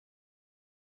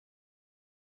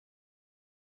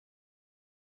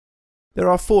There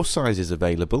are 4 sizes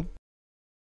available: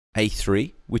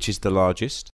 A3, which is the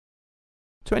largest,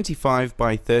 25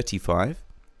 by 35,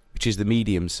 which is the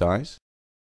medium size,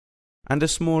 and a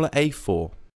smaller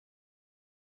A4.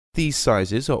 These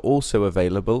sizes are also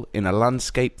available in a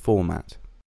landscape format.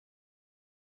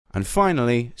 And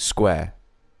finally, square,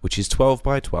 which is 12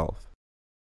 by 12.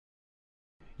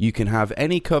 You can have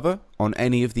any cover on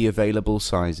any of the available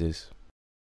sizes.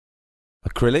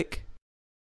 Acrylic.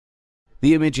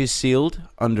 The image is sealed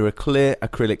under a clear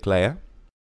acrylic layer.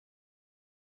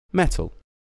 Metal.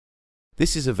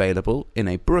 This is available in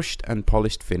a brushed and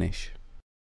polished finish.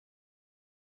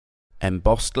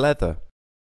 Embossed leather,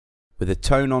 with a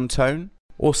tone-on-tone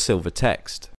or silver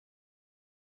text.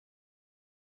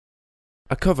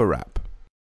 A cover wrap.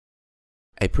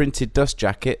 A printed dust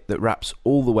jacket that wraps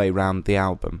all the way round the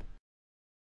album.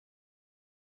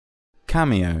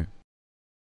 Cameo.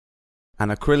 An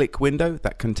acrylic window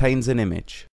that contains an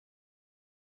image.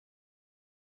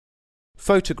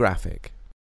 Photographic.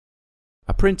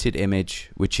 A printed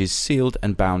image which is sealed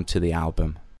and bound to the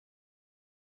album.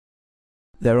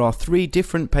 There are 3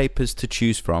 different papers to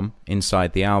choose from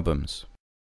inside the albums.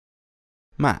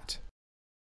 Matte.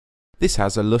 This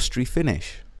has a lustre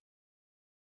finish.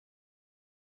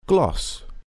 Gloss.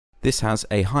 This has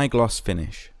a high gloss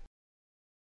finish.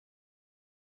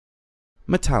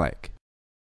 Metallic.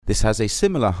 This has a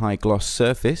similar high gloss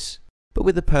surface, but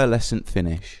with a pearlescent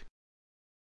finish.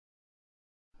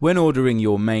 When ordering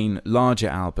your main larger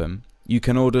album, you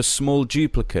can order small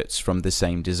duplicates from the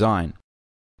same design.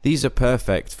 These are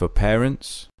perfect for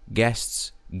parents,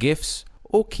 guests, gifts,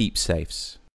 or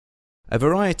keepsakes. A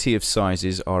variety of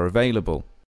sizes are available.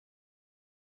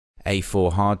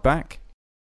 A4 hardback.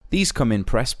 These come in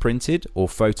press printed or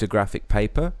photographic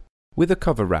paper with a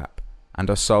cover wrap and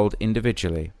are sold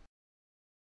individually.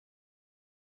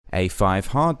 A5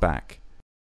 hardback.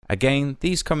 Again,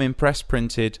 these come in press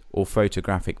printed or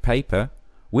photographic paper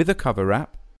with a cover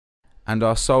wrap and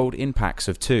are sold in packs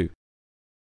of 2.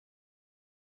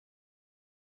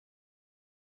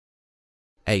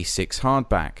 A6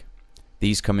 hardback.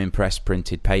 These come in press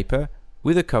printed paper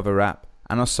with a cover wrap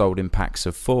and are sold in packs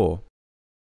of 4.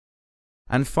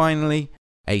 And finally,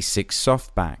 A6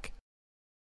 softback.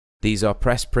 These are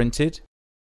press printed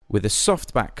with a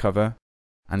softback cover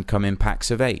and come in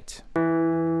packs of 8.